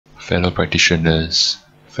Fellow practitioners,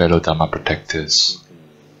 fellow Dharma protectors,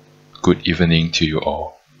 good evening to you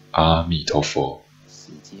all. 阿弥陀佛。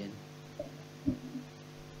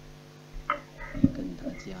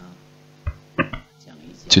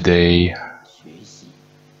Today,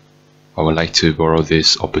 I would like to borrow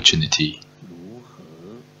this opportunity,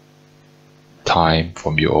 time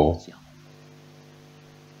from you all,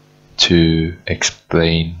 to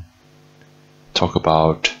explain, talk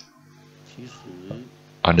about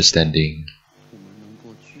understanding,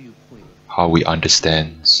 how we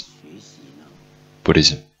understand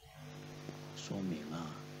Buddhism.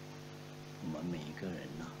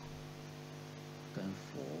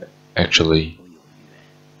 Actually,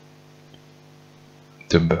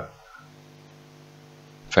 the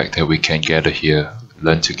fact that we can gather here,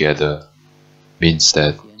 learn together, means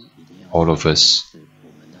that all of us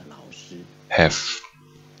have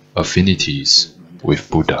affinities with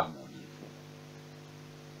Buddha.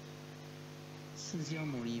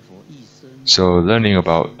 So learning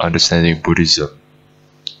about understanding Buddhism,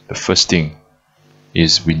 the first thing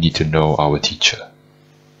is we need to know our teacher.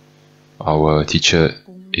 Our teacher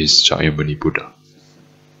is Shakyamuni Buddha.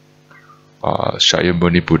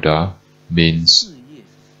 Shakyamuni Buddha means,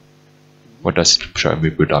 what does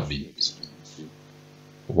Shakyamuni Buddha mean?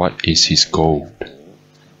 What is his goal?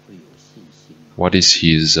 What is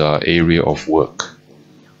his area of work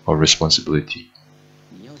or responsibility?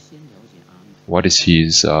 What is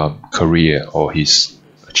his career or his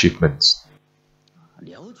achievements?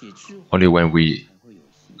 Only when we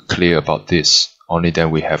clear about this, only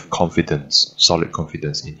then we have confidence, solid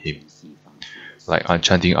confidence in him. Like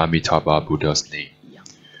chanting Amitabha Buddha's name,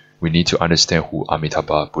 we need to understand who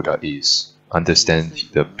Amitabha Buddha is, understand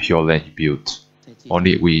the Pure Land he built.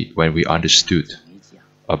 Only when we understood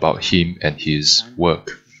about him and his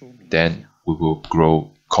work, then we will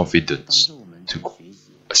grow confidence to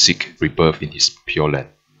seek rebirth in his Pure Land.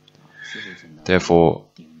 Therefore,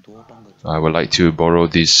 I would like to borrow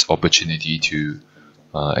this opportunity to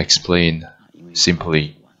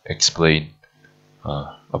simply explain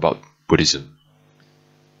about Buddhism.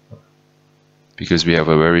 Because we have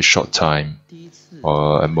a very short time,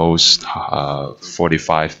 or at most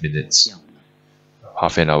 45 minutes,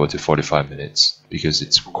 half an hour to 45 minutes, because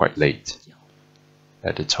it's quite late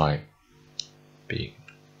at the time being.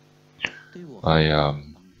 I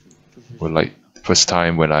would like, first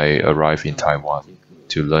time when I arrived in Taiwan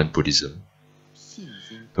to learn Buddhism,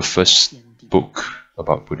 the first book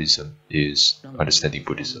about Buddhism is Understanding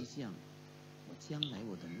Buddhism.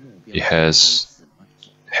 It has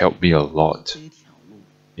helped me a lot.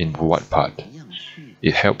 In what part?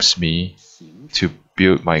 It helps me to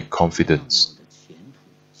build my confidence,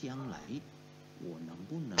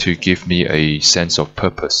 to give me a sense of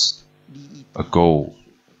purpose, a goal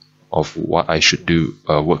of what I should do,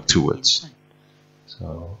 work towards.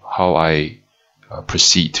 So how I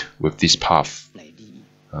proceed with this path,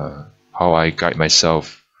 how I guide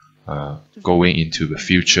myself going into the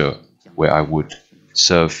future where I would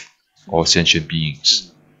serve all sentient beings.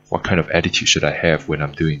 What kind of attitude should I have when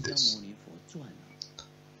I'm doing this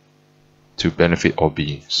to benefit all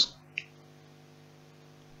beings?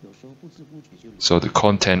 So the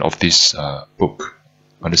content of this book,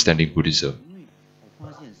 Understanding Buddhism,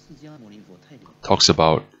 talks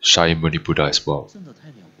about Shakyamuni Buddha as well.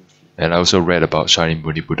 And I also read about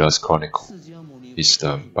Shakyamuni Buddha's chronicle, his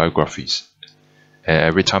biographies. And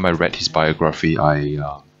every time I read his biography,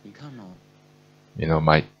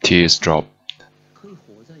 my tears dropped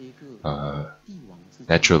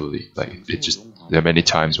naturally. Like there are many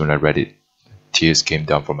times when I read it, tears came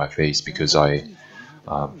down from my face because I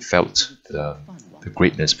felt the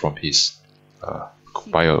greatness from his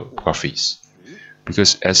biographies.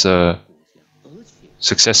 Because as a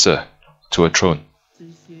successor to a throne,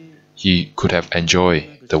 he could have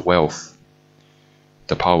enjoyed the wealth,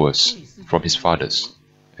 the powers from his fathers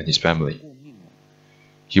and his family.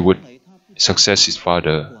 He would succeed his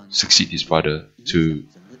father to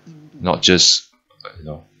not just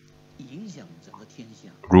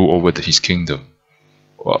rule over his kingdom,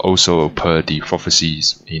 but also per the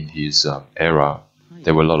prophecies in his era,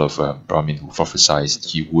 there were a lot of Brahmin who prophesied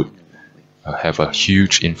he would have a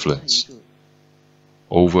huge influence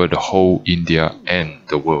over the whole India and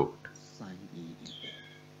the world.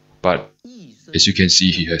 But as you can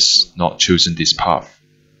see, he has not chosen this path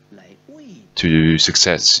to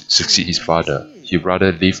succeed his father. He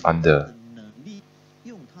rather live under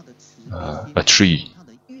a tree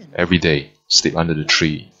every day, sleep under the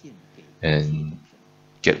tree, and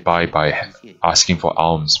get by asking for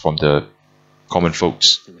alms from the common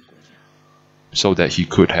folks, so that he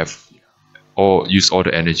could have or use all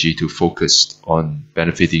the energy to focus on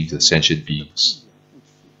benefiting the sentient beings,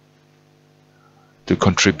 to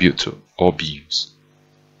contribute to all beings,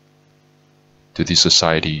 to this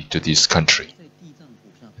society, to this country,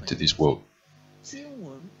 to this world.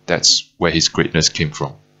 That's where his greatness came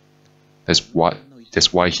from. That's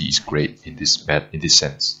why he is great in this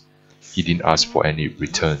sense. He didn't ask for anything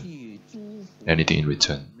in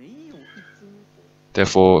return.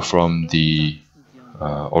 Therefore, from the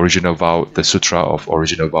original vow, the Sutra of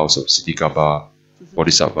Original Vows of Siddhikapa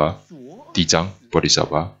Bodhisattva, Dijang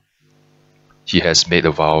Bodhisattva, he has made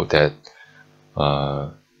a vow that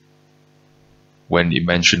when he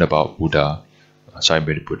mentioned about Buddha,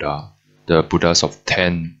 Shakyamuni Buddha, the Buddhas of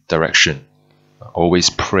 10 directions always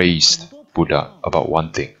praised Buddha about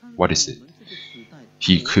one thing. What is it?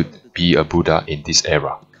 He could be a Buddha in this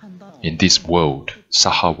era, in this world,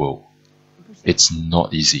 Saha world. It's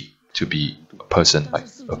not easy to be a person like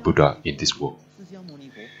a Buddha in this world,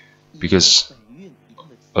 because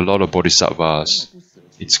a lot of bodhisattvas,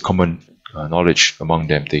 it's common knowledge among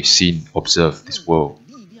them, they've seen, observed this world.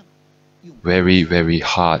 Very, very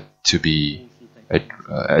hard to be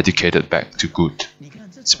educated back to good.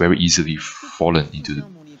 It's very easily fallen into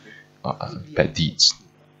bad deeds.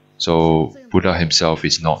 So Buddha himself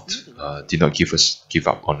is did not give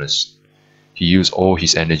up on us. He used all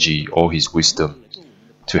his energy, all his wisdom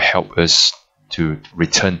to help us to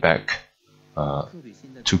return back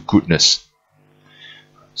to goodness,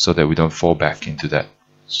 so that we don't fall back into that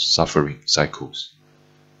suffering cycles.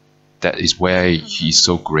 That is where he is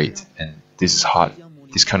so great, and this is hard.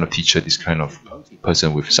 This kind of teacher, this kind of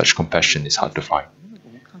person with such compassion is hard to find.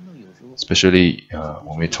 Especially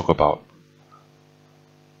when we talk about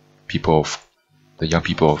the young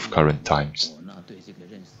people of current times.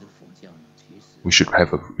 We should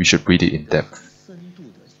read it in depth.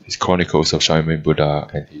 His chronicles of Shakyamuni Buddha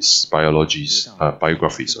and his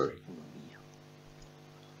biography.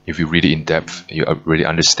 If you read it in depth, you really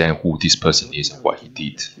understand who this person is and what he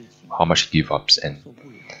did, how much he gave up, and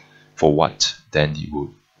for what. Then you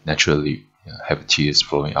will naturally have tears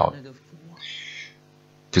flowing out,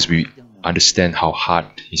 because we understand how hard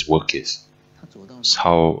his work is,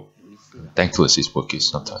 how thankless his work is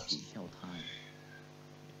sometimes.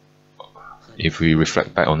 If we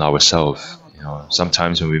reflect back on ourselves,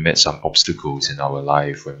 sometimes when we met some obstacles in our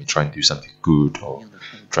life, when we try and do something good or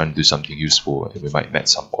try and do something useful, we might met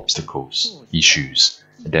some obstacles, issues,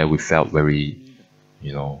 and then we felt very,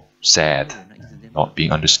 sad, not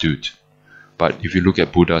being understood. But if you look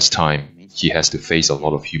at Buddha's time, he has to face a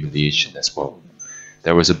lot of humiliation as well.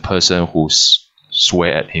 There was a person who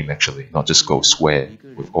swear at him, actually, not just go swear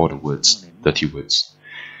with all the words, dirty words.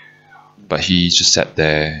 But he just sat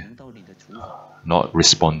there, not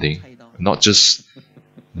responding, not just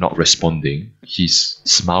not responding, he's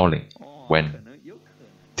smiling when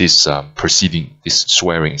this this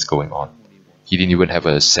swearing is going on. He didn't even have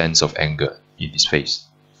a sense of anger in his face.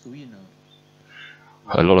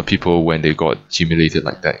 A lot of people, when they got humiliated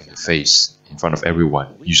like that in the face, in front of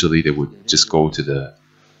everyone, usually they would just go to the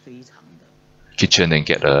kitchen and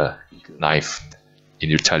get a knife in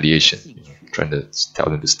retaliation, trying to tell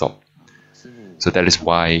them to stop. So that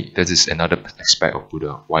is another aspect of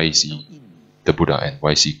Buddha. Why is he the Buddha, and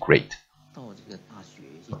why is he great?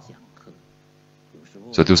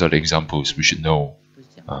 So those are the examples we should know.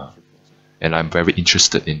 And I'm very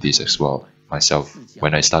interested in this as well, myself.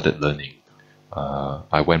 When I started learning,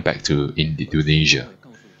 I went back to Indonesia,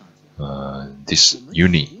 this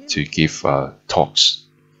uni, to give talks,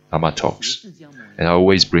 Dhamma talks. And I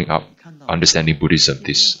always bring up understanding Buddhism,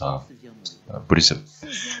 Buddhism,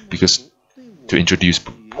 because to introduce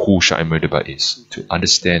who Shakyamuni Buddha is, to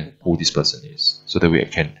understand who this person is, so that we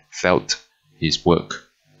can felt his work,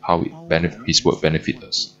 how his work benefits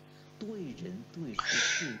us.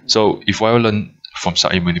 So if I learn from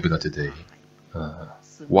Shakyamuni Buddha today,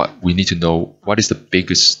 what we need to know, what is the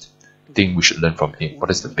biggest thing we should learn from him?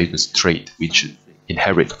 What is the biggest trait we should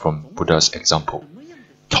inherit from Buddha's example?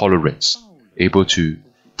 Tolerance, able to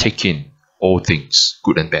take in all things,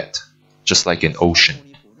 good and bad, just like an ocean.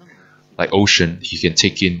 Like ocean, he can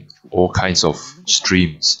take in all kinds of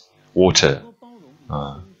streams, water,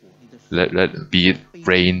 be it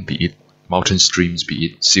rain, be it mountain streams, be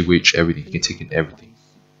it sewage, everything. He can take in everything.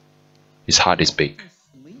 His heart is big.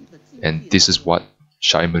 And this is what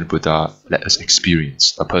Shakyamuni Buddha let us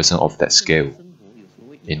experience, a person of that scale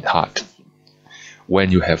in heart.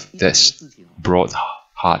 When you have this broad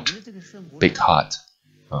heart, big heart,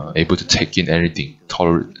 able to take in everything,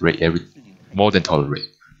 tolerate everything, more than tolerate,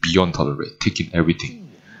 beyond tolerate, take in everything,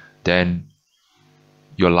 then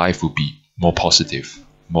your life will be more positive,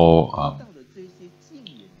 more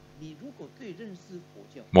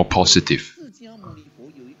more positive,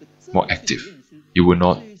 more active. You will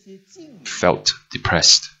not felt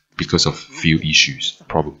depressed because of few issues,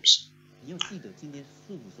 problems.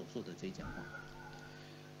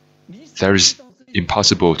 There is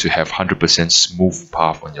impossible to have 100% smooth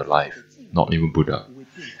path on your life, not even Buddha.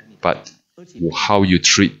 But how you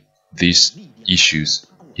treat these issues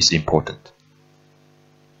is important.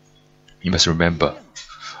 You must remember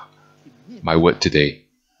my word today.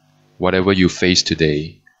 Whatever you face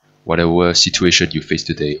today, whatever situation you face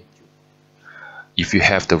today, if you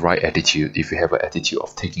have the right attitude, if you have an attitude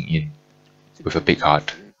of taking in with a big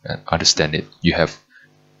heart and understand it,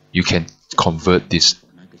 you can convert this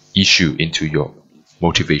issue into your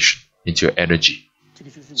motivation, into your energy,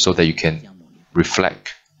 so that you can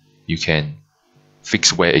reflect, you can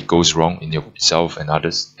fix where it goes wrong in yourself and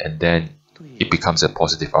others, and then it becomes a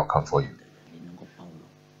positive outcome for you.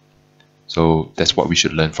 So that's what we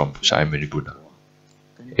should learn from Shakyamuni Buddha.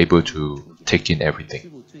 Able to take in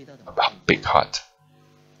everything, a big heart,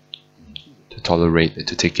 to tolerate and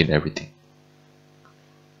to take in everything.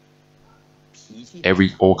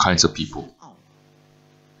 All kinds of people.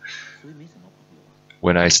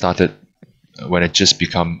 When I just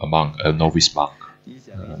become a monk, a novice monk,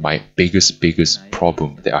 my biggest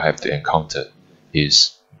problem that I have to encounter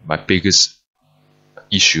is, my biggest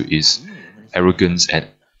issue is arrogance and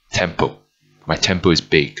temper. My temper is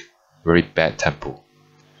big, very bad temper.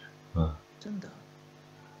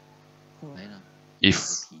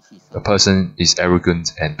 If a person is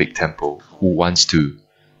arrogant and big temper, who wants to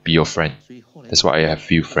be your friend? That's why I have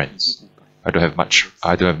few friends. I don't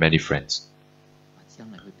have many friends.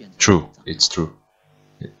 True, it's true.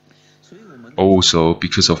 Also,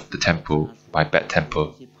 because of the temper, my bad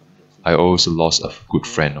temper, I also lost a good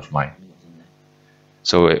friend of mine.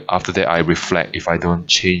 So after that, I reflect, if I don't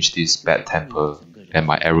change this bad temper and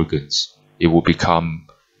my arrogance, it will become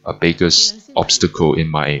a biggest obstacle in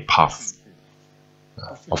my path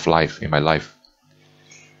of life, in my life.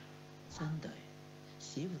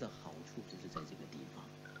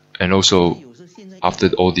 And also, after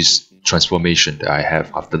all this transformation that I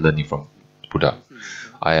have after learning from Buddha,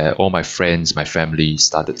 all my friends, my family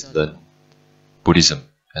started to learn Buddhism,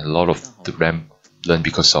 and a lot of them learned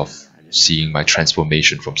because of seeing my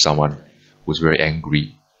transformation from someone who's very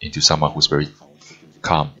angry into someone who's very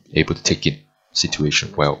calm, able to take in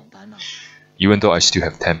situation well. Even though I still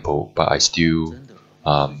have temper, but I still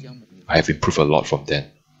I have improved a lot from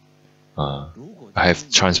then. I have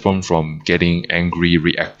transformed from getting angry,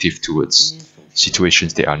 reactive towards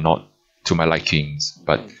situations that are not to my likings,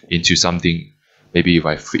 but into something, maybe if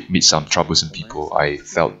I meet some troublesome people, I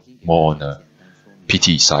felt more on a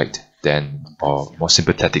pity side or more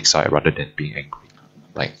sympathetic side rather than being angry.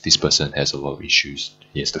 Like, this person has a lot of issues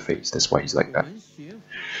he has to face, that's why he's like that.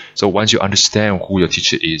 So once you understand who your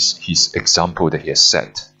teacher is, his example that he has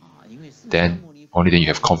set, then only then you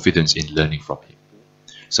have confidence in learning from him.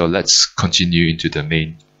 So let's continue into the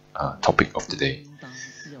main topic of today.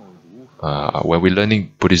 When we're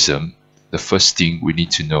learning Buddhism, the first thing we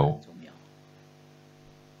need to know,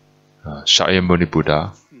 Shakyamuni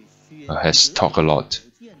Buddha has talked a lot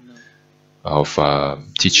of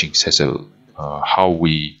teachings, how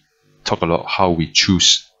we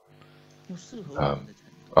choose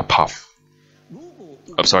a path.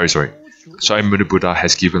 Shakyamuni Buddha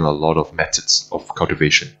has given a lot of methods of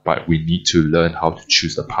cultivation, but we need to learn how to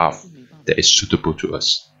choose the path that is suitable to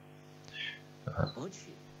us.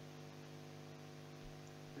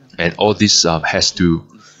 And all this has to,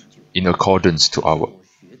 in accordance to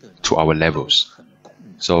our levels.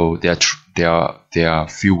 So there are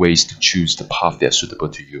few ways to choose the path that is suitable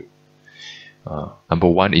to you. Number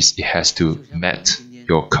one is, it has to match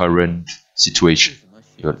your current situation,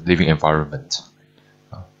 your living environment.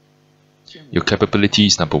 Your capability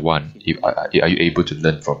is number one. Are you able to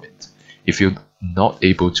learn from it? If you're not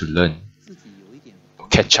able to learn,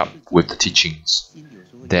 catch up with the teachings,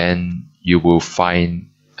 then you will find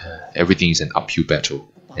everything is an uphill battle,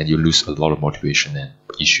 and you lose a lot of motivation and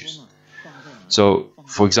issues. So,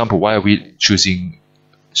 for example, why are we choosing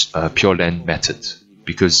Pure Land method?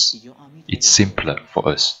 Because it's simpler for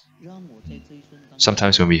us.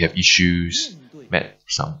 Sometimes when we have issues, met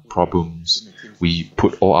some problems, we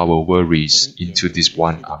put all our worries into this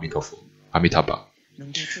one Amitabha,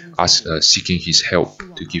 seeking his help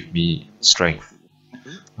to give me strength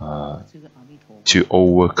to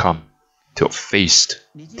overcome, to face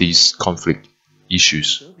these conflict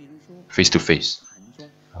issues face to face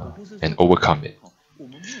and overcome it.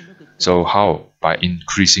 So how? By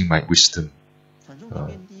increasing my wisdom.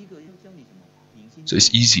 So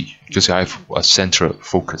it's easy because I have a central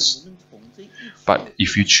focus. But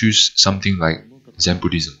if you choose something like Zen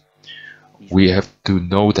Buddhism, we have to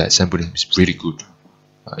know that Zen Buddhism is really good.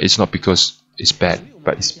 It's not because it's bad,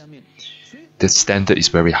 but the standard is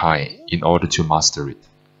very high in order to master it.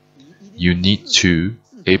 You need to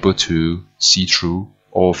able to see through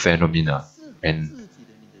all phenomena and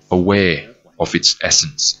aware of its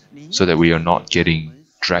essence, so that we are not getting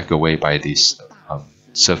dragged away by these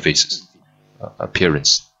surfaces,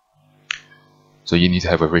 appearance. So you need to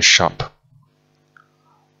have a very sharp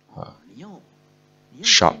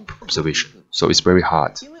observation. So it's very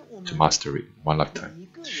hard to master it in one lifetime.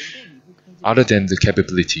 Other than the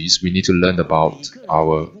capabilities, we need to learn about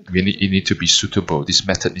it need to be suitable. This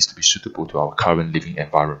method needs to be suitable to our current living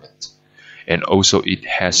environment. And also it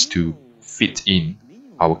has to fit in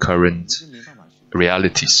our current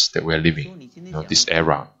realities that we are living, this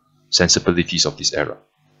era, sensibilities of this era.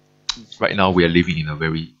 Right now we are living in a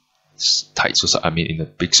very tight society, in the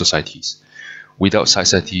big societies. Without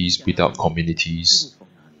societies, without communities,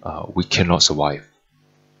 we cannot survive.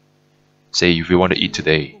 Say, if you want to eat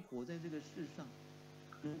today,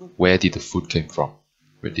 where did the food came from?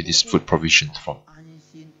 Where did this food provision from?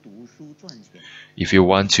 If you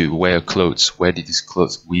want to wear clothes, where did this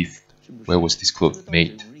clothes weave? Where was this cloth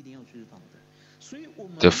made?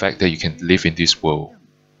 The fact that you can live in this world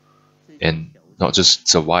and not just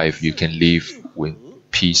survive, you can live with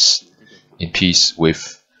in peace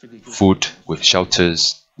with food, with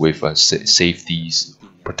shelters, with safeties,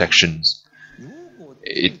 protections.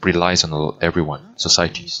 It relies on everyone,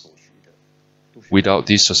 societies. Without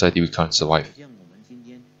this society, we can't survive.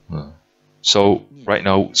 So right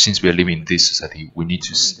now, since we are living in this society, we need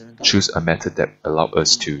to choose a method that allows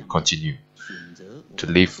us to continue to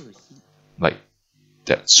live like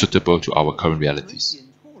that, suitable to our current realities.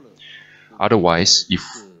 Otherwise,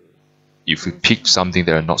 if we pick something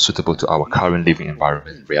that are not suitable to our current living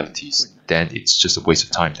environment realities, then it's just a waste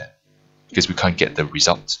of time then, because we can't get the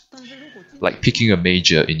result. Like picking a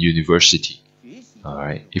major in university.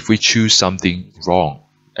 Alright, if we choose something wrong,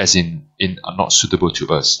 as in not suitable to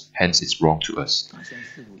us, hence it's wrong to us,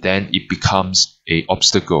 then it becomes an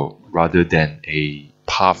obstacle rather than a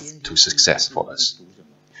path to success for us.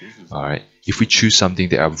 Alright, if we choose something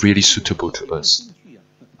that are really suitable to us,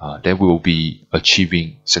 then we will be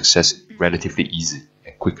achieving success relatively easy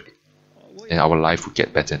and quickly, and our life will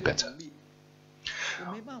get better and better.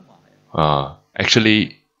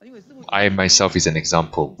 Actually, I myself is an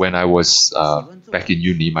example. When I was back in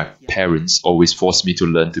uni, my parents always forced me to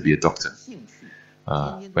learn to be a doctor.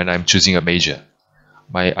 When I'm choosing a major,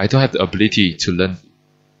 I don't have the ability to learn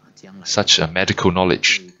such a medical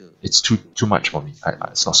knowledge. It's too much for me.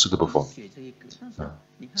 It's not suitable for me.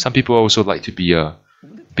 Some people also like to be a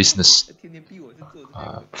business,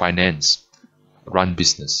 finance, run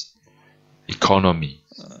business, economy.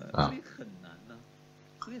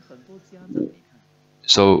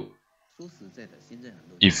 So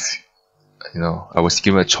if I was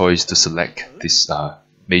given a choice to select these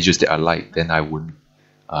majors that I like, then I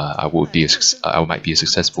might be a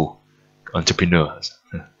successful entrepreneur.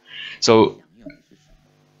 So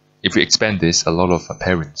if we expand this, a lot of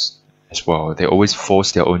parents as well, they always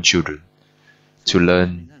force their own children to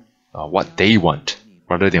learn what they want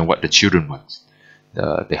rather than what the children want.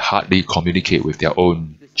 They hardly communicate with their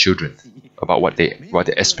own children about what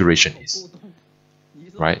their aspiration is.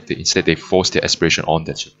 Right? Instead, they force their aspiration on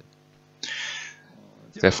their children.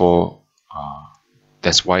 Therefore,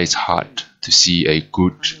 that's why it's hard to see a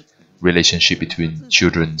good relationship between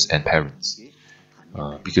children and parents,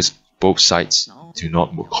 because both sides do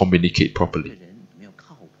not communicate properly.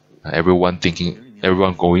 Everyone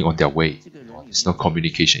going on their way. There's no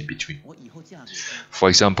communication in between. For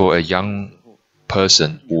example, a young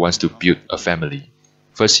person who wants to build a family,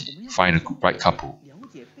 first find a right couple.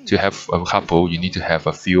 To have a couple, you need to have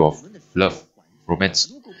a feel of love,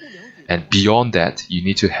 romance. And beyond that, you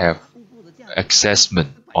need to have assessment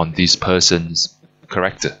on this person's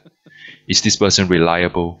character. Is this person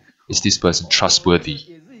reliable? Is this person trustworthy?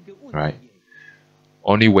 Right?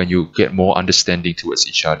 Only when you get more understanding towards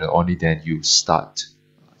each other, only then you start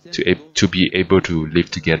to be able to live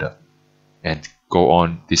together and go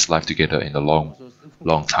on this life together in a long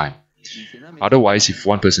time. Otherwise, if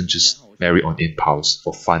one person just marry on impulse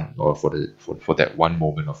for fun or for that one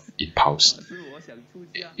moment of impulse,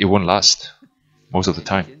 it won't last most of the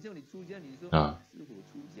time.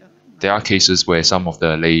 There are cases where some of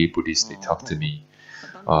the lay Buddhists, they talk to me,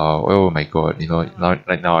 oh my God,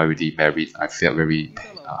 right now I already married, I felt very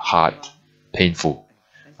hard, painful,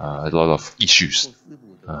 a lot of issues.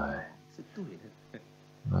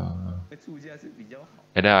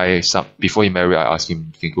 And then before he married, I asked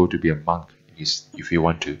him, you can go to be a monk if you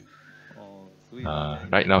want to.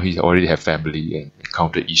 Right now he already have family and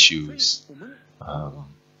encountered issues.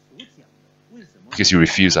 Because he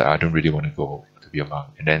refused, I don't really want to go to be a monk.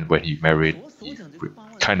 And then when he married, he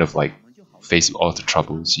kind of like faced all the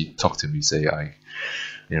troubles. He talked to me, say,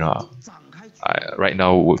 right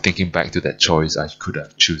now thinking back to that choice, I could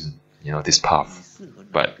have chosen, this path,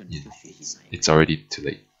 but it's already too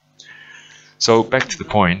late. So back to the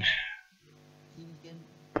point,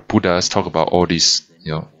 Buddhas talk about all these,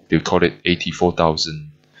 they call it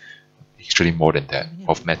 84,000, actually more than that,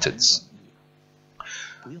 of methods.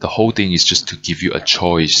 The whole thing is just to give you a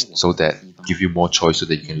choice, give you more choice so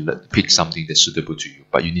that you can pick something that's suitable to you.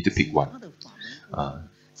 But you need to pick one.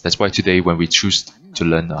 That's why today, when we choose to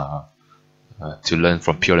learn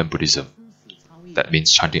from Pure Land Buddhism, that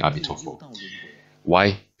means chanting Amitabha.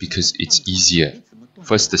 Why? Because it's easier.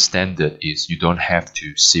 First, the standard is you don't have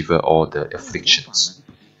to sever all the afflictions.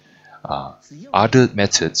 Other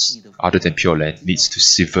methods, other than Pure Land, needs to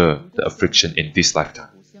sever the affliction in this lifetime.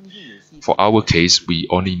 For our case, we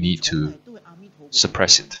only need to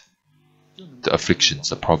suppress it, the afflictions,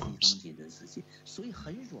 the problems.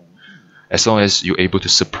 As long as you're able to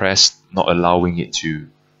suppress, not allowing it to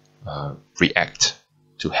react,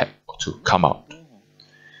 to come out.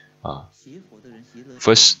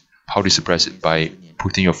 First, how do you suppress it? By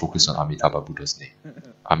putting your focus on Amitabha Buddha's name,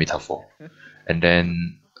 Amitabha. And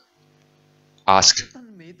then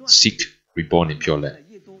seek reborn in Pure Land.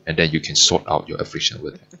 And then you can sort out your affliction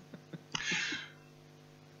with it.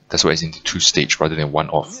 That's why it's in the two stage rather than one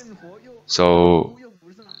off. So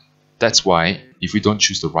that's why if we don't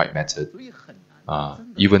choose the right method,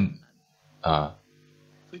 even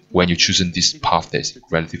when you're choosing this path that's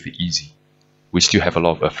relatively easy, we still have a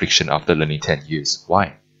lot of affliction after learning 10 years.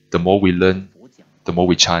 Why? The more we learn, the more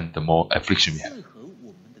we chant, the more affliction we have.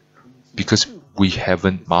 Because we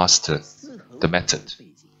haven't mastered the method.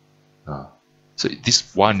 So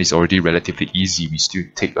this one is already relatively easy, we still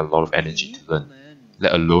take a lot of energy to learn,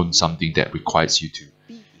 let alone something that requires you to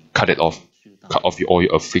cut off all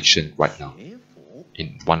your affliction right now,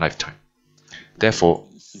 in one lifetime. Therefore,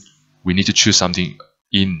 we need to choose something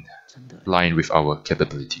in line with our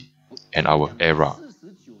capability and our era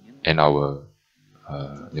and our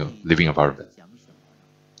living environment.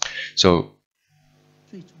 So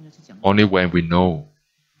only when we know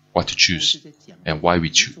what to choose and why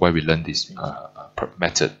we learn this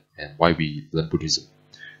method and why we learn Buddhism,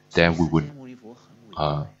 then we would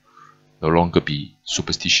no longer be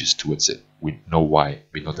superstitious towards it. We know why,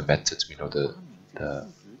 we know the methods, we know the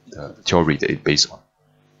theory that it's based on.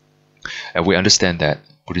 And we understand that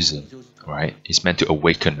Buddhism, right, is meant to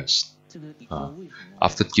awaken us.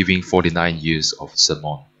 After giving 49 years of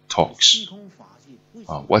sermon talks,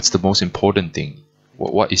 what's the most important thing?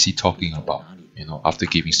 What is he talking about? After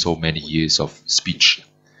giving so many years of speech,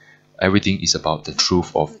 everything is about the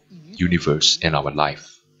truth of universe and our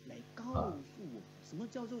life.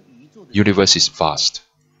 Universe is vast,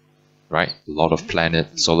 right? A lot of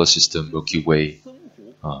planets, solar system, Milky Way.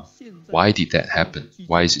 Why did that happen?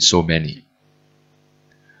 Why is it so many?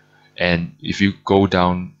 And if you go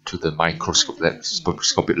down to the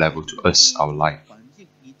microscopic level to us, our life.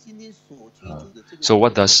 So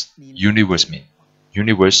what does universe mean?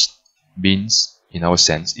 Universe means, in our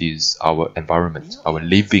sense, is our environment, our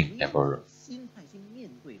living environment.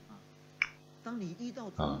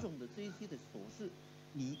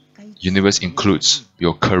 Universe includes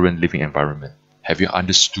your current living environment. Have you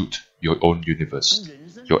understood your own universe,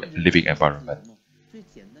 your living environment?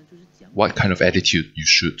 What kind of attitude you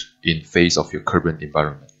should in face of your current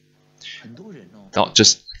environment? Not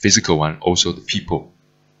just physical one, also the people.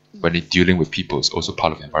 When you're dealing with people, it's also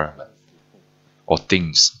part of the environment. Or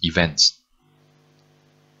things, events.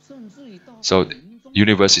 So the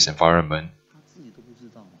universe is environment.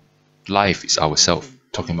 Life is ourself.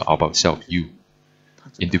 Talking about ourself, you,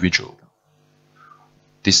 individual.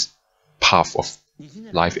 This path of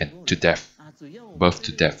life and to death, birth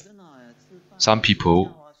to death. Some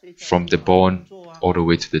people, from the born all the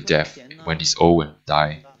way to the death, when he's old and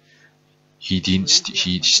die,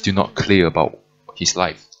 he's still not clear about his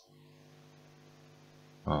life,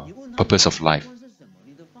 purpose of life.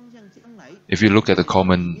 If you look at the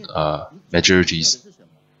common majorities,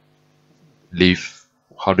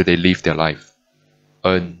 how do they live their life?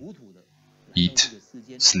 Earn, eat,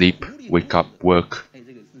 sleep, wake up, work.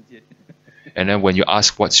 And then when you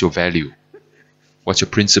ask what's your value, what's your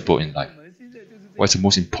principle in life, what's the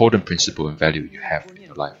most important principle and value you have in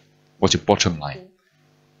your life, what's your bottom line,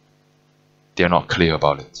 they're not clear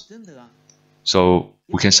about it. So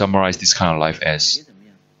we can summarize this kind of life as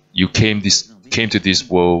you came to this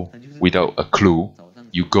world without a clue,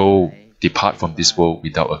 you depart from this world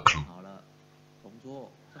without a clue.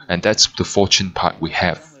 And that's the fortune part we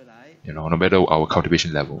have. No matter our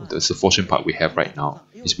cultivation level, that's the fortune part we have right now,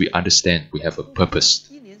 is we understand we have a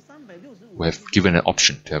purpose. We have given an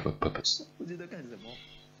option to have a purpose.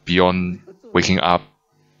 Beyond waking up,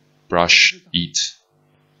 brush, eat,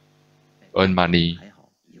 earn money,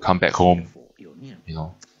 come back home,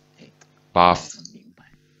 bath,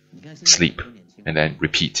 sleep, and then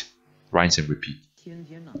repeat, rinse and repeat.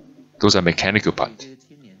 Those are mechanical part,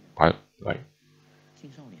 right?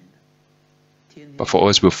 But for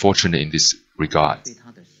us, we're fortunate in this regard.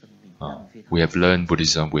 We have learned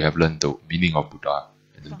Buddhism, we have learned the meaning of Buddha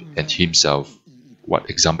and himself, what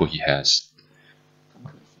example he has.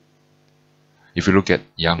 If you look at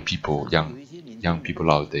young people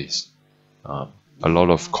nowadays, a lot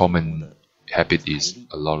of common habit is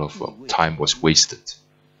a lot of time was wasted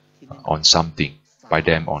on something, by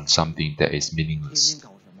them on something that is meaningless.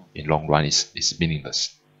 In long run, is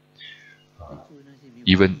meaningless.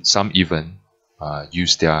 Some even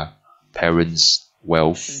use their parents'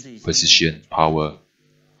 wealth, position, power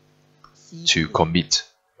to commit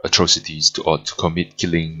atrocities, or to commit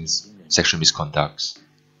killings, sexual misconducts,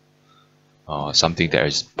 something that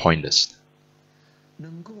is pointless.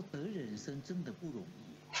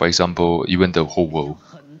 For example, even the whole world,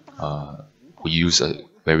 we use a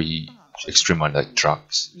very extreme one like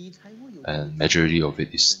drugs, and majority of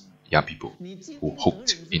it is young people who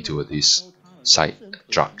hooked into these side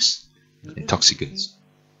drugs, intoxicants.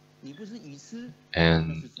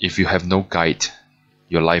 And if you have no guide,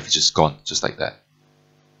 your life is just gone, just like that.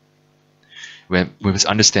 We must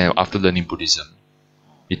understand, after learning Buddhism,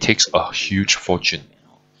 it takes a huge fortune,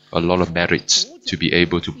 a lot of merits to be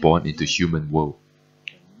able to born into human world,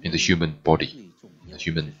 in the human body, in the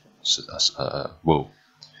human world.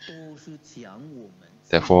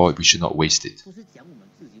 Therefore, we should not waste it.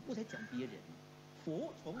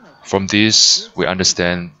 From this, we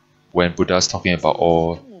understand when Buddha is talking about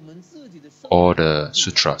all the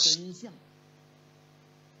sutras.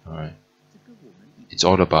 Alright. It's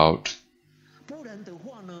all about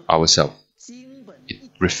ourselves. It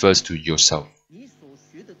refers to yourself.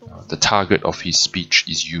 The target of his speech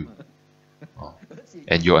is you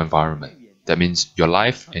and your environment. That means your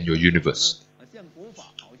life and your universe.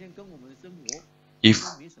 If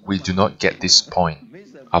we do not get this point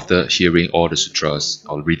after hearing all the sutras,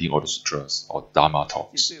 or reading all the sutras, or Dharma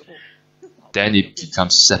talks, then it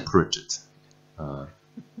becomes separated.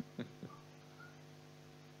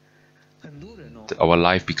 Our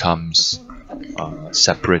life becomes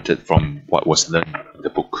separated from what was learned in the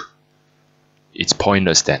book. It's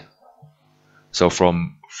pointless then. So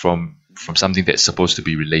from something that's supposed to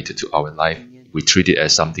be related to our life, we treat it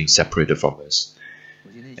as something separated from us,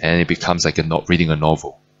 and it becomes like reading a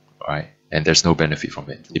novel, right? And there's no benefit from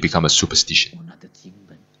it. It becomes a superstition.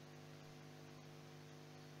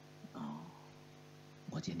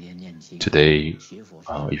 Today,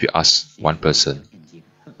 if you ask one person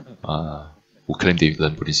who claimed they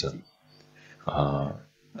learned Buddhism, how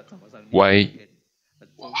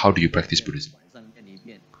do you practice Buddhism?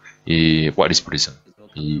 What is Buddhism?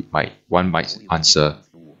 One might answer,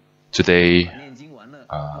 today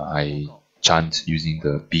I chant using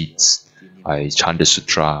the beads, I chant the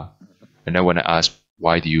sutra, and then when I ask,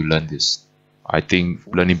 why do you learn this? I think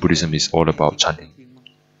learning Buddhism is all about chanting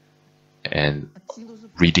and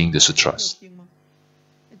reading the sutras.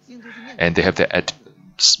 And they have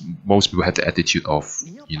most people have the attitude of,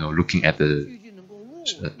 looking at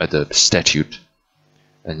the statute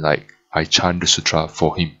and like, I chant the sutra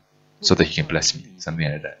for him so that he can bless me, something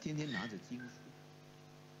like that.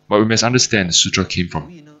 But we must understand the sutra came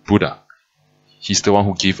from Buddha. He's the one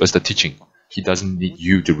who gave us the teaching. He doesn't need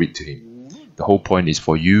you to read to him. The whole point is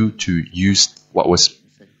for you to use what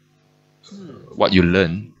you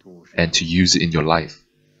learn and to use it in your life.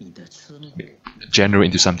 Generate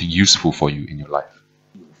into something useful for you in your life.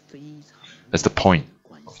 That's the point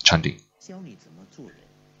of chanting.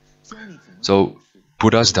 So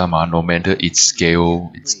Buddha's Dharma, no matter its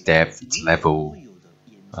scale, its depth, its level,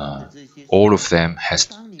 all of them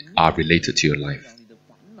are related to your life.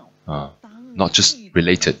 Not just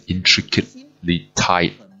related, intricately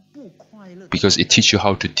tied. Because it teaches you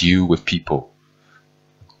how to deal with people,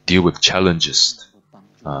 deal with challenges,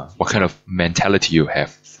 what kind of mentality you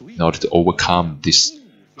have in order to overcome these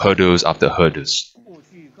hurdles after hurdles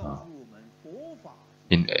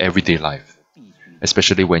in everyday life,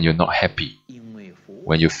 especially when you're not happy,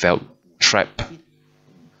 when you felt trapped,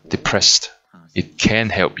 depressed. It can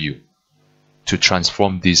help you to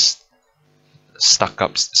transform this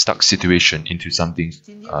stuck situation into something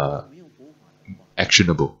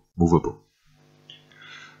actionable, movable.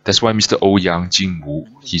 That's why Mr. Ouyang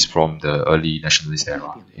Jingwu, he's from the early nationalist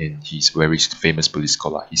era, and he's a very famous Buddhist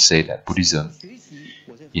scholar. He said that Buddhism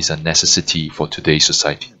is a necessity for today's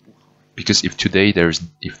society. Because if today there's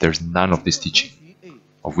none of this teaching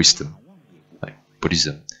of wisdom, like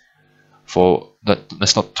Buddhism,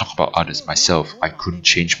 let's not talk about others. Myself, I couldn't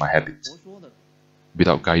change my habit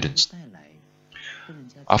without guidance.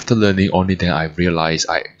 After learning, only then I realized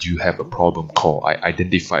I do have a problem I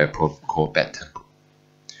identify a problem called bad temper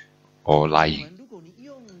or lying.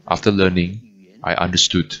 After learning, I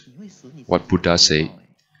understood what Buddha said.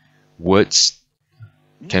 Words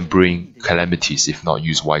can bring calamities if not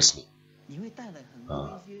used wisely.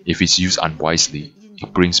 If it's used unwisely,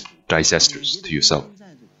 it brings disasters to yourself.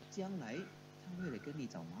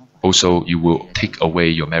 Also, you will take away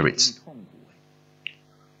your merits.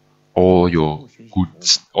 All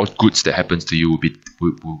goods that happens to you will be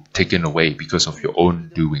taken away because of your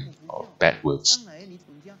own doing or bad words.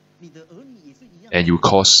 And you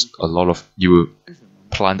will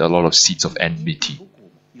plant a lot of seeds of enmity,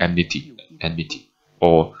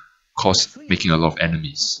 or cause making a lot of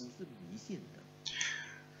enemies.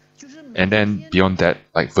 And then beyond that,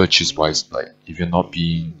 like virtues wise, like if you're not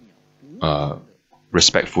being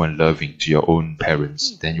respectful and loving to your own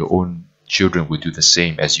parents, then your own children will do the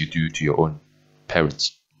same as you do to your own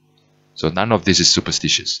parents. So none of this is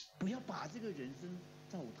superstitious.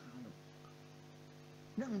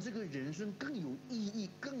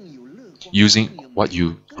 Using what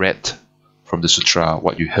you read from the sutra,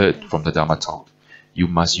 what you heard from the Dharma talk, you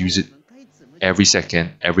must use it every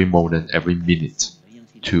second, every moment, every minute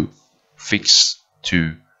to fix,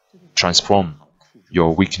 to transform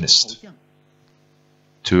your weakness,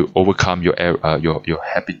 to overcome your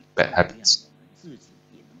bad habits,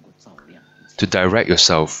 to direct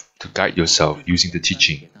yourself, to guide yourself using the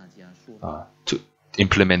teaching, to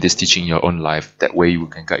implement this teaching in your own life. That way you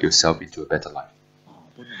can guide yourself into a better life.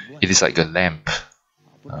 It is like a lamp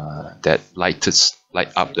that light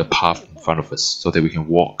up the path in front of us so that we can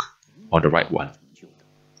walk on the right one.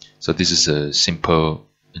 So this is a simple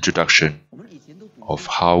introduction of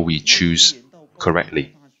how we choose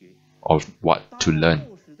correctly of what to learn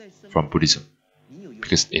from Buddhism,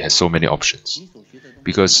 because it has so many options.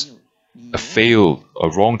 Because a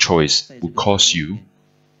wrong choice will cause you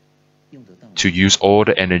to use all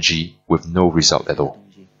the energy with no result at all.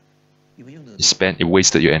 It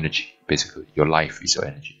wasted your energy, basically. Your life is your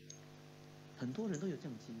energy.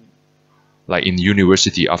 Like in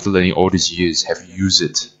university, after learning all these years, have you used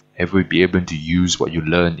it? Have you been able to use what you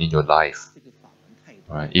learned in your life?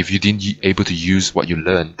 Right? If you didn't able to use what you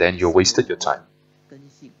learned, then you wasted your time.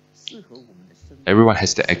 Everyone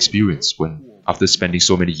has that experience when after spending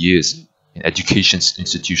so many years in education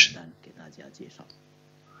institution.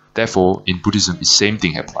 Therefore, in Buddhism, the same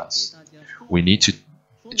thing applies. We need to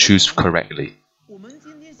choose correctly.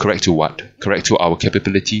 Correct to what? Correct to our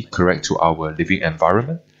capability, correct to our living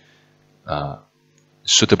environment,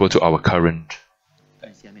 suitable to our current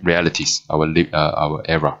realities, our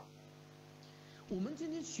era.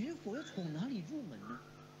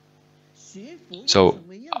 So,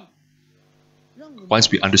 once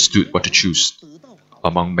we understood what to choose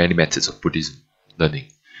among many methods of Buddhism learning,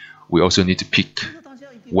 we also need to pick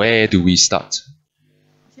where do we start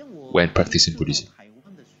when practicing Buddhism,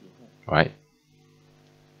 right?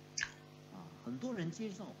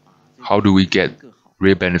 How do we get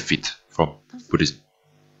real benefit from Buddhism?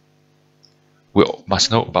 We must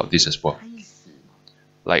know about this as well.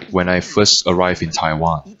 Like when I first arrived in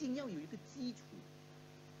Taiwan,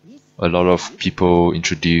 a lot of people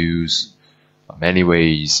introduce many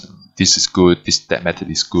ways. This is good, that method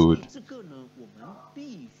is good.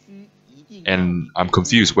 And I'm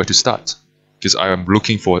confused where to start, because I am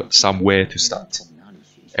looking for somewhere to start.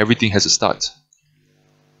 Everything has a start.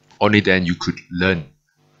 Only then you could learn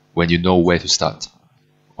when you know where to start.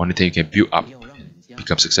 Only then you can build up and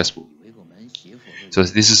become successful. So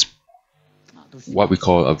this is what we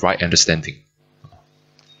call a right understanding.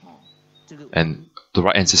 And the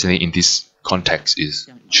right understanding in this context is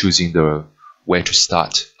choosing the where to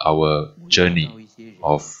start our journey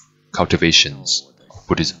of cultivations of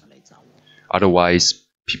Buddhism. Otherwise,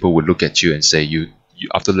 people will look at you and say, you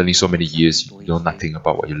after learning so many years, you know nothing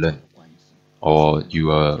about what you learn, or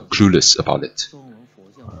you are clueless about it.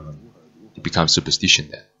 It becomes superstition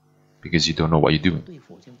then, because you don't know what you're doing.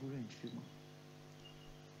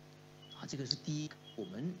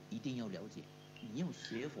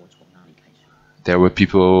 There were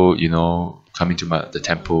people, coming to the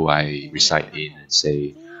temple I reside in and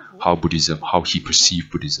say how he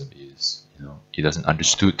perceived Buddhism is. He doesn't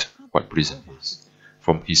understood what Buddhism is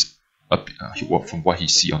from what he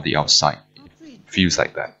see on the outside. feels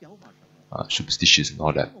like that, superstitious and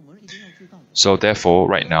all that. So therefore,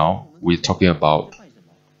 right now, we're talking about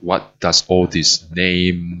what does all these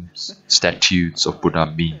names, statutes of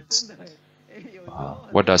Buddha means.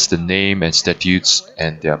 What does the name and statutes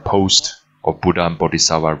and their post of Buddha and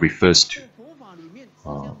Bodhisattva refers to?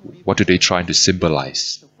 What do they try to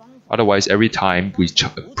symbolize? Otherwise, every time we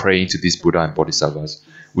pray to these Buddha and Bodhisattvas,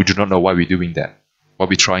 we do not know why we're doing that, what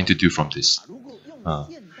we're trying to do from this.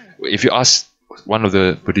 If you ask one of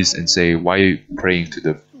the Buddhists and say, why are you praying to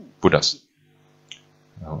the Buddhas?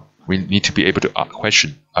 We need to be able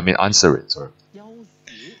to answer it. Sorry.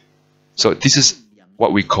 So this is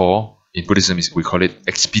what we call, in Buddhism, we call it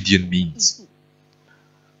expedient means.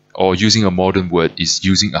 Or using a modern word, is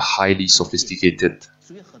using a highly sophisticated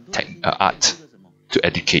art to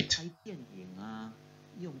educate.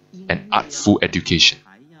 An artful education.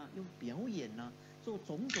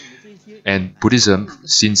 And Buddhism,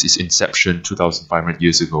 since its inception 2,500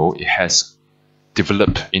 years ago, it has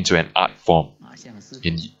developed into an art form.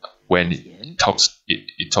 When it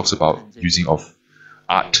talks about using of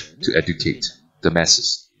art to educate the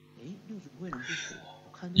masses.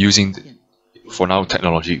 For now,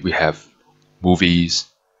 technology, we have movies,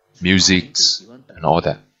 musics, and all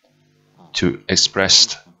that to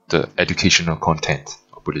express the educational content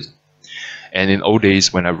of Buddhism. And in old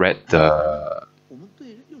days, when I read the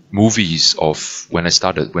movies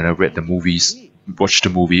watched the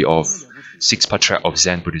movie of 6 Patriarchs of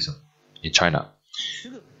Zen Buddhism in China,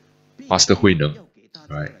 Master Huineng,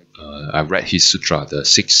 right? I read his sutra, the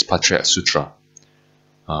 6 Patriarch Sutra.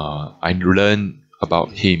 I learned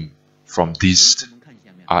about him from this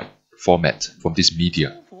art format, from this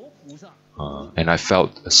media. And I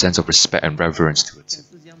felt a sense of respect and reverence towards him.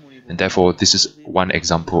 And therefore, this is one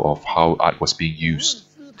example of how art was being used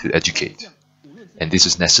to educate. And this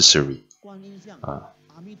is necessary.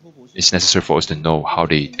 It's necessary for us to know how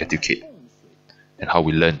they educate and how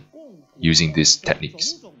we learn using these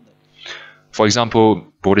techniques. For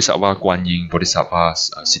example, Bodhisattva Guan Yin,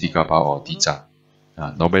 Bodhisattvas Siddhikapa or Dizha,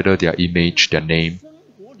 no matter their image, their name,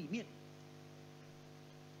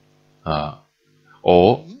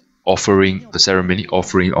 or the ceremony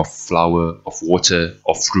offering of flower, of water,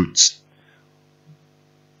 of fruits.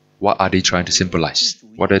 What are they trying to symbolize?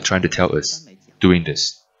 What are they trying to tell us doing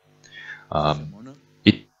this?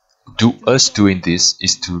 Us doing this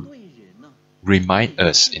is to remind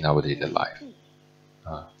us in our daily life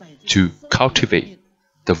to cultivate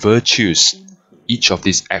the virtues each of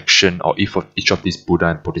these action or each of these Buddha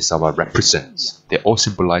and Bodhisattva represents. They all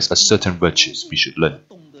symbolize a certain virtues we should learn.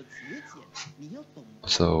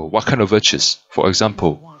 So what kind of virtues? For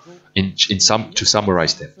example, to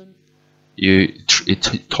summarize them,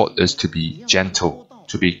 it taught us to be gentle,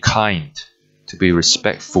 to be kind, to be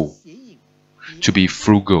respectful, to be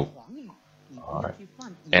frugal,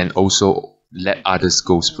 and also let others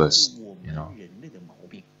go first.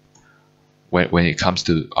 When it comes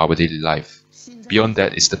to our daily life, beyond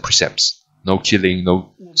that is the precepts: no killing,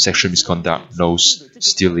 no sexual misconduct, no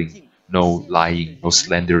stealing, no lying, no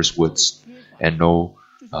slanderous words, and no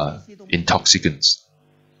intoxicants.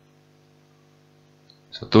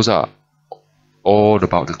 So those are all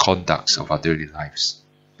about the conducts of our daily lives.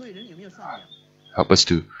 Help us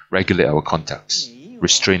to regulate our conducts,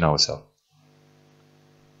 restrain ourselves.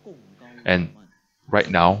 And right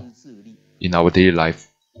now, in our daily life,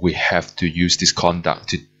 we have to use this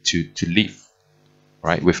conduct to live,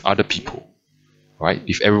 right, with other people, right?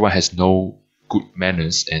 If everyone has no good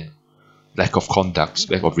manners and lack of conduct,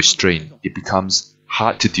 lack of restraint, it becomes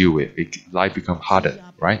hard to deal with. Life becomes harder,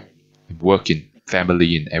 right? In work, in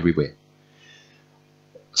family, in everywhere.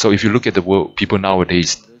 So if you look at the world, people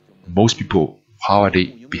nowadays, most people, how are they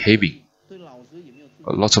behaving?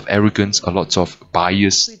 A lot of arrogance, a lot of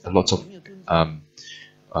bias, a lot of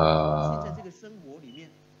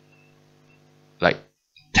like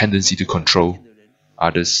tendency to control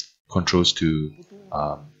others, controls to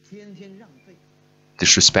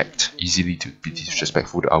disrespect, easily to be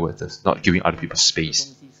disrespectful to others, not giving other people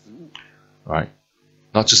space, right?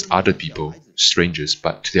 Not just other people, strangers,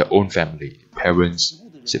 but to their own family, parents,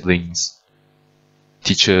 siblings,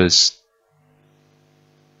 teachers.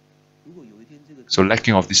 So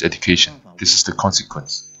lacking of this education, this is the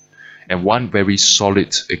consequence. And one very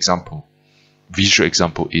solid example, visual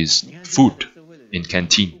example, is food in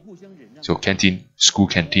canteen. So canteen, school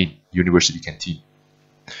canteen, university canteen.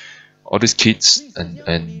 All these kids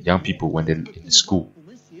and young people, when they're in school,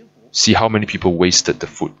 see how many people wasted the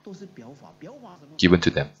food given to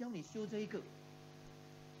them.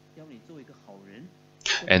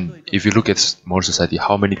 And if you look at modern society,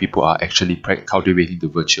 how many people are actually cultivating the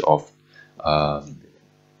virtue of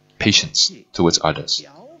patience towards others,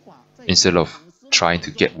 instead of trying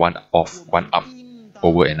to get one up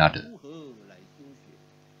over another.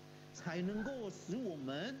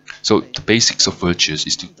 So the basics of virtues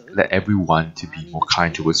is to let everyone to be more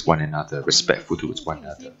kind towards one another, respectful towards one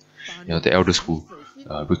another. The elders who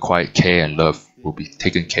require care and love will be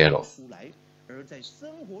taken care of.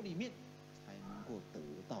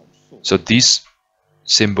 So these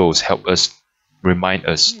symbols help us, remind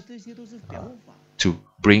us to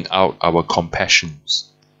bring out our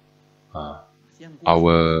compassions,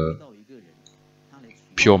 our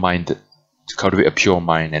pure-minded, to cultivate a pure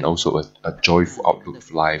mind and also a joyful outlook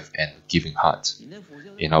of life and giving heart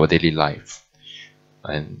in our daily life.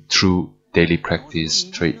 And through daily practice,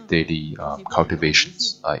 daily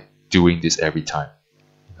cultivations, like doing this every time.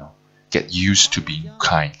 Get used to being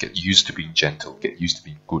kind, get used to being gentle, get used to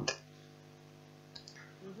being good.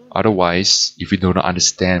 Otherwise, if we do not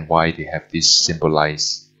understand why they have this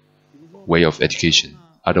symbolized way of education,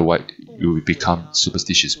 otherwise you will become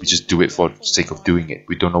superstitious. We just do it for the sake of doing it.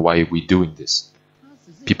 We don't know why we're doing this.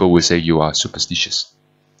 People will say you are superstitious,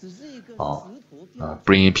 or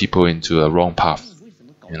bringing people into a wrong path.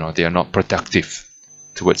 They are not productive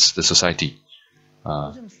towards the society.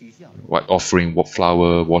 Offering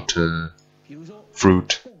flower, water,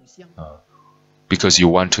 fruit, because you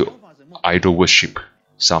want to idol worship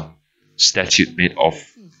some statue made of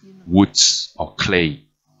woods or clay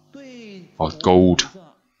or gold.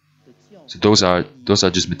 So those are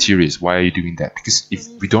just materials. Why are you doing that? Because if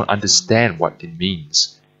we don't understand what it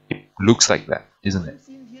means, it looks like that, isn't it?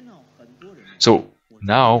 So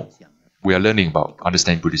now we are learning about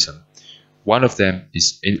understanding Buddhism. One of them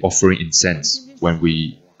is in offering incense when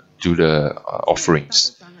we do the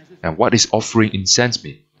offerings. And what does offering incense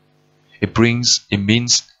mean? It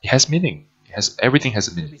has meaning. Everything has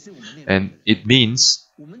a meaning. And it means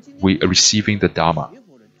we are receiving the Dharma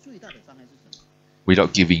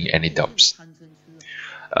without giving any doubts.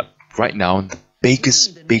 Right now, the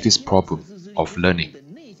biggest problem of learning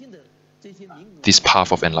this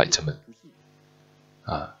path of enlightenment,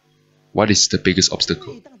 what is the biggest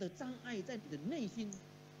obstacle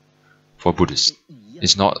for Buddhists?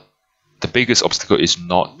 The biggest obstacle is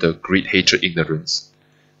not the greed, hatred, ignorance.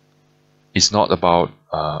 It's not about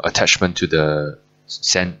attachment to the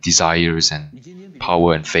desires and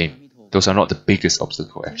power and fame. Those are not the biggest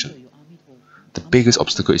obstacle, actually. The biggest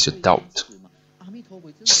obstacle is your doubt,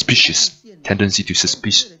 suspicious tendency to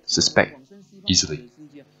suspect easily.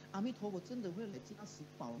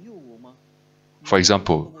 For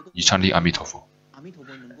example, you chanting Amitofo,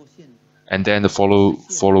 and then the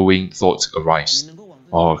following thoughts arise.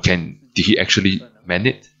 Or did he actually mean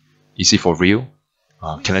it? Is it for real?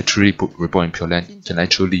 Can I truly be reborn in Pure Land? Can I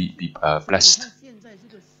truly be blessed?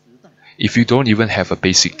 If you don't even have a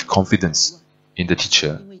basic confidence in the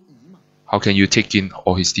teacher, how can you take in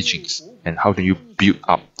all his teachings? And how can you build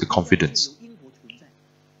up the confidence?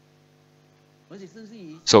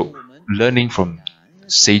 So, learning from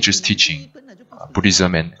sages' teaching,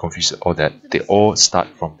 Buddhism and Confucius, all that, they all start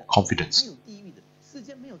from confidence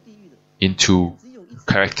into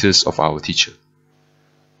characters of our teacher.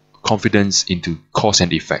 Confidence into cause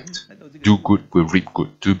and effect. Do good, will reap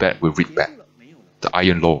good. Do bad, will reap bad. The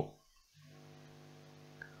iron law.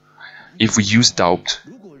 If we use doubt,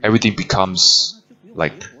 everything becomes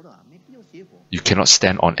like you cannot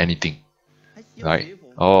stand on anything. Right?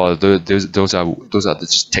 Those are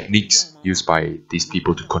just techniques used by these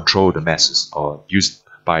people to control the masses, or used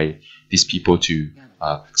by these people to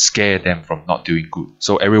scare them from not doing good.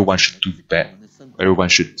 So everyone should do bad. Everyone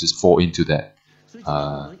should just fall into that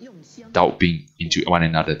doubting into one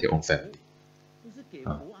another, their own family.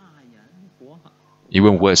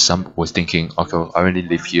 Even worse, some was thinking, okay, I only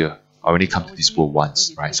live here. I only come to this world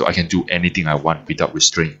once, right? So I can do anything I want without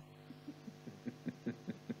restraint.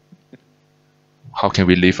 How can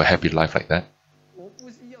we live a happy life like that?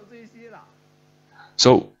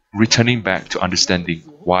 So returning back to understanding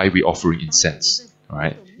why we're offering incense,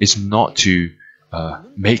 right? It's not to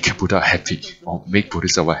make Buddha happy or make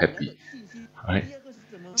Bodhisattva happy, right?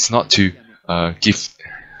 It's not to give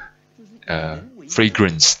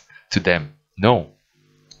fragrance to them. No.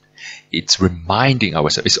 It's reminding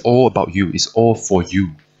ourselves. It's all about you. It's all for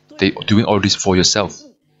you. They're doing all this for yourself.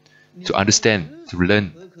 To understand, to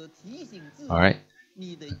learn. Alright?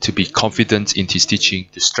 To be confident in his teaching,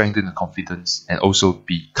 to strengthen the confidence, and also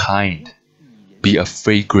be kind. Be a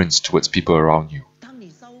fragrance towards people around you.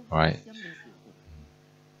 Alright?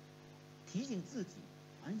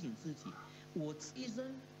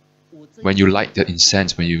 When you light the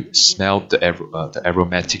incense, when you smell the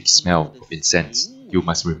aromatic smell of incense, you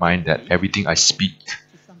must remind that everything I speak,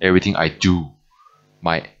 everything I do,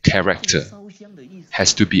 my character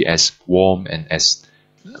has to be as warm and as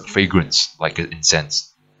fragrance like an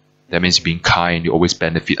incense. That means being kind, you always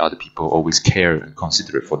benefit other people, always care and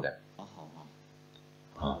considerate for them.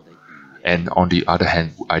 And on the other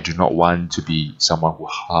hand, I do not want to be someone who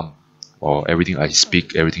harm, or everything I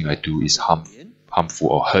speak, everything I do is harmful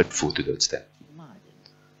or hurtful to those them.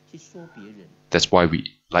 That's why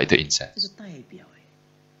we light the incense.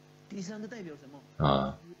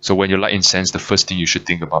 So when you light incense, the first thing you should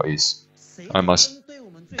think about is, I must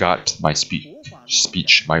guard my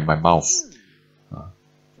speech, my mouth.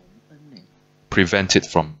 Prevent it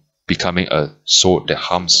from becoming a sword that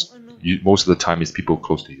harms you. Most of the time it's people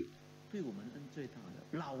close to you.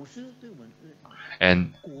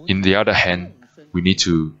 And in the other hand, we need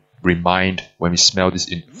to remind, when we smell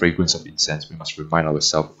this fragrance of incense, we must remind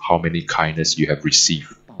ourselves how many kindness you have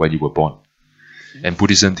received when you were born. And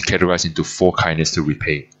Buddhism categorizes into 4 kindness to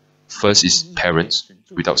repay. First is parents,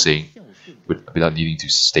 without saying, without needing to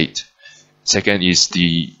state. Second is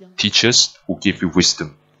the teachers who give you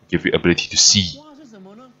wisdom, give you ability to see.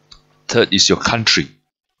 Third is your country,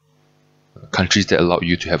 countries that allow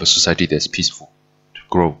you to have a society that's peaceful, to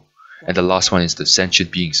grow. And the last one is the sentient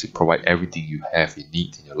beings who provide everything you have in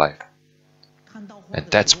need in your life. And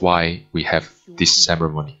that's why we have this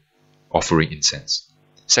ceremony, offering incense.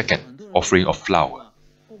 Second, offering of flower.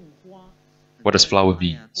 What does flower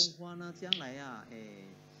mean?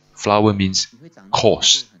 Flower means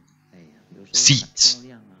cause, seeds.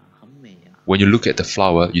 When you look at the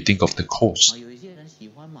flower, you think of the cause.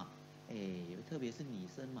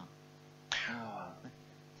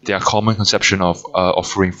 There are common conception of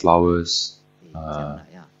offering flowers.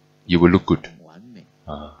 You will look good,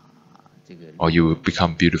 or you will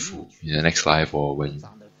become beautiful in the next life, or when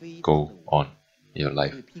you go on in your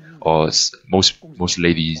life. Or most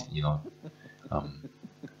ladies,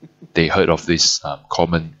 they heard of this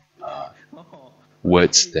common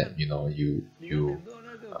words that you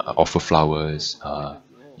offer flowers.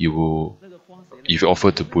 You will, if you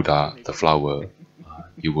offer to Buddha the flower,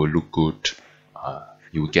 you will look good.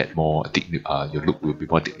 You will get more your look will be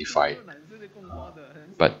more dignified.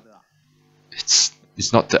 But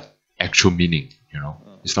it's not the actual meaning,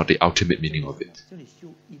 It's not the ultimate meaning of it.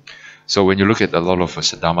 So when you look at a lot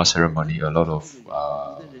of Dharma ceremony, a lot of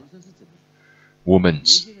women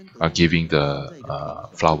are giving the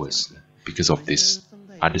flowers because of this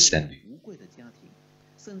understanding.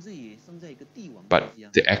 But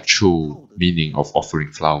the actual meaning of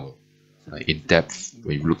offering flower, in depth,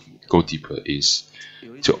 when you go deeper, is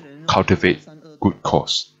to cultivate good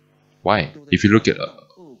cause. Why? If you look at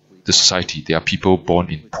the society, there are people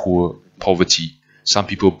born in poverty, some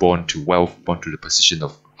people born to wealth, born to the position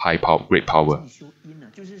of high power, great power.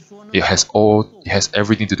 It has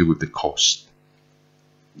everything to do with the cause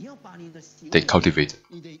they cultivated.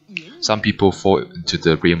 Some people fall into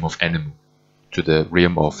the realm of animal, to the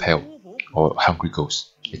realm of hell or hungry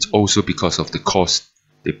ghosts. It's also because of the cause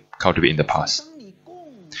they cultivate in the past.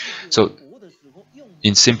 So,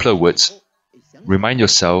 in simpler words, remind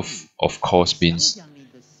yourself of cause means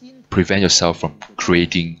prevent yourself from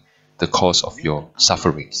creating the cause of your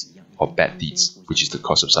sufferings or bad deeds, which is the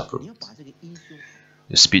cause of suffering.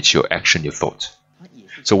 Your speech, your action, your thought.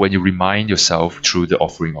 So when you remind yourself through the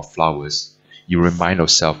offering of flowers, you remind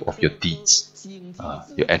yourself of your deeds,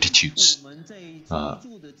 your attitudes.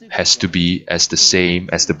 Has to be as the same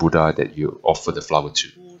as the Buddha that you offer the flower to.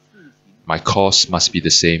 My cause must be the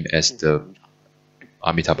same as the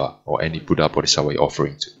Amitabha or any Buddha Bodhisattva you're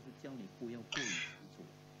offering to.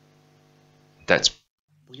 That's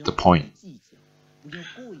the point.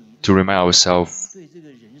 To remind ourselves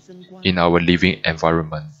in our living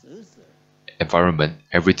environment,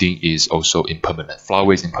 everything is also impermanent.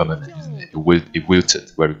 Flower is impermanent, isn't it? It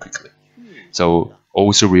wilted very quickly. So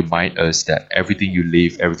also remind us that everything you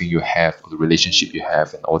live, everything you have, the relationship you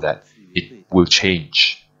have and all that, it will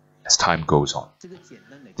change as time goes on.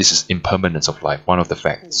 This is impermanence of life, one of the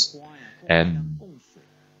facts. And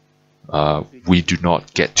we do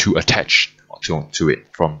not get too attached to it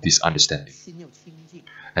from this understanding.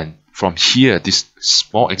 And from here, this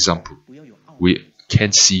small example, we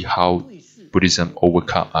can see how Buddhism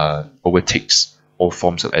overtakes all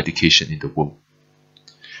forms of education in the world.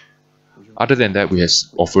 Other than that, we have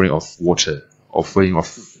offering of water. Offering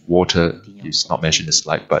of water is not mentioned in the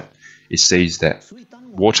slide, but it says that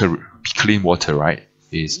water, clean water, right,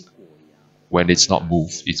 is when it's not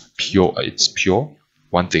moved, it's pure. It's pure.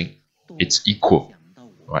 One thing, it's equal,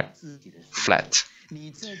 right? Flat.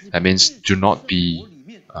 That means do not be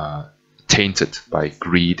tainted by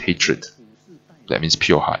greed, hatred. That means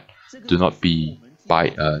pure heart. Do not be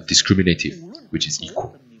discriminative, which is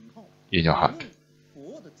equal in your heart.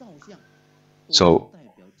 So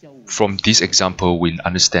from this example, we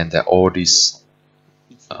understand that all these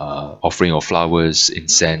offering of flowers,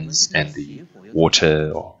 incense, and the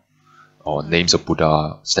water or names of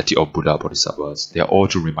Buddha, statue of Buddha, Bodhisattvas, they are all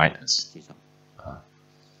to remind us.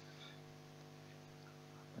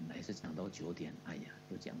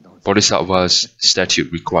 Bodhisattva's statue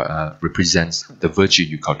represents the virtue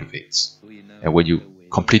you cultivate. And when you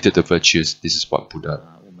completed the virtues, this is what Buddha,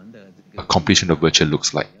 a completion of virtue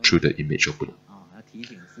looks like through the image of Buddha.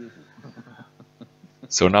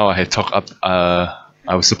 So now I have talked up,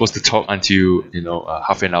 I was supposed to talk until,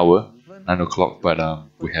 half an hour, 9 o'clock, but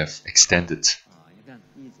we have extended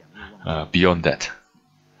beyond that.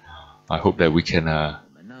 I hope that we can,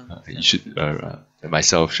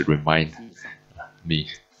 myself should remind me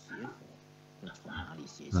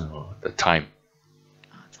the time.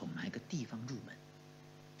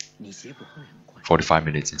 45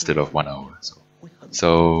 minutes instead of 1 hour.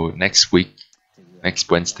 So next week, next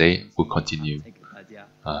Wednesday, we'll continue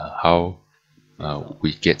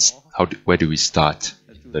where do we start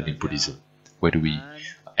learning Buddhism? Where do we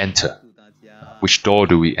enter? Which door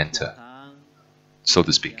do we enter, so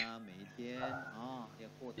to speak,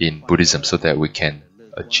 in Buddhism, so that we can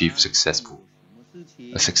achieve success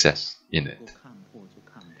in it.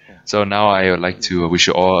 So now I would like to wish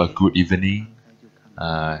you all a good evening,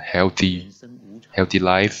 healthy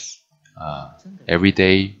life. Every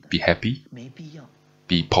day be happy,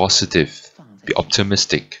 be positive, be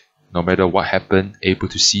optimistic. No matter what happens, able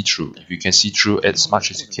to see through. If you can see through as much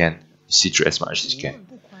as you can, see through as much as you can.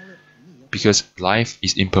 Because life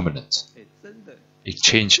is impermanent. It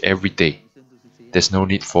changes every day. There's no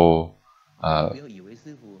need for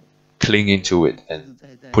clinging to it and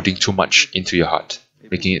putting too much into your heart,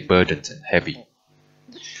 making it burdened and heavy.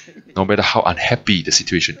 No matter how unhappy the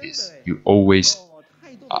situation is, you always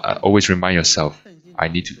remind yourself, I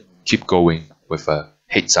need to keep going with a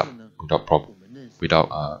heads up, without problem,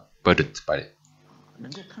 without burdened by it.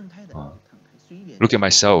 Look at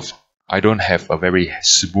myself. I don't have a very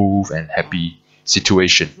smooth and happy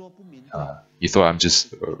situation. You thought I'm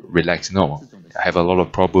just relaxed. No, I have a lot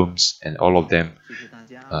of problems, and all of them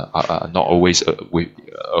are not always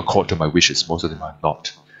according to my wishes. Most of them are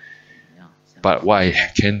not. But what I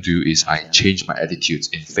can do is I change my attitudes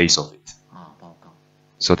in face of it,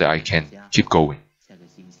 so that I can keep going.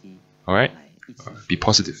 Alright? Be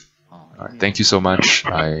positive. Alright, thank you so much.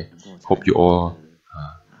 I hope you all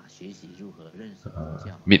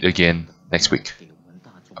meet again next week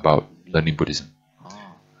about learning Buddhism.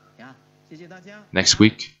 Next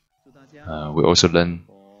week, we'll also learn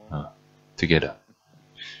together.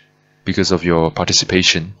 Because of your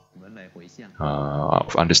participation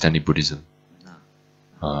of understanding Buddhism,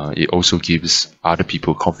 it also gives other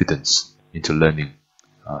people confidence into learning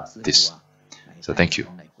this. So thank you.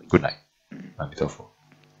 Good night.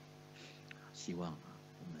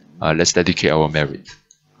 Let's dedicate our merit.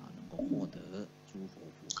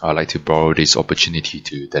 I'd like to borrow this opportunity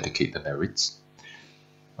to dedicate the merits.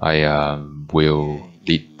 I will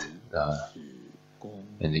lead,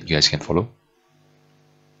 and you guys can follow.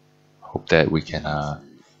 Hope that we can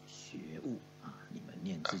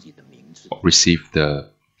receive the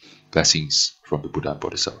blessings from the Buddha and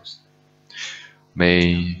Bodhisattvas.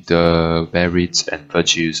 May the merits and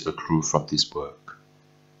virtues accrue from this work.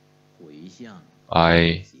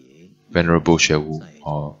 I, Venerable Xue Wu,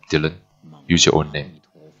 or Dylan, use your own name,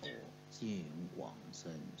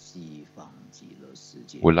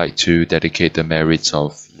 would like to dedicate the merits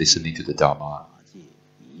of listening to the Dharma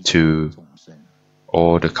to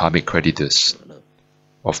all the karmic creditors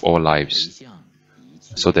of all lives,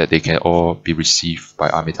 so that they can all be received by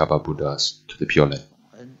Amitabha Buddhas to the Pure Land.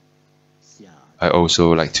 I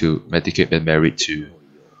also like to dedicate the merit to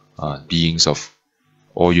beings of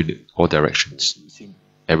all directions,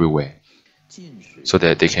 everywhere, so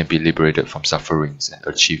that they can be liberated from sufferings and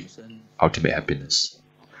achieve ultimate happiness.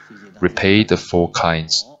 Repay the 4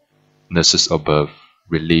 kindnesses above,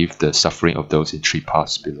 relieve the suffering of those in 3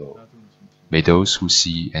 paths below. May those who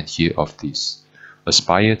see and hear of this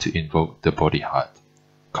aspire to invoke the Bodhi heart,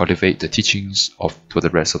 cultivate the teachings for the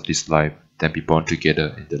rest of this life, then be born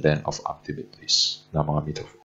together in the land of ultimate bliss. Namah Amitabha.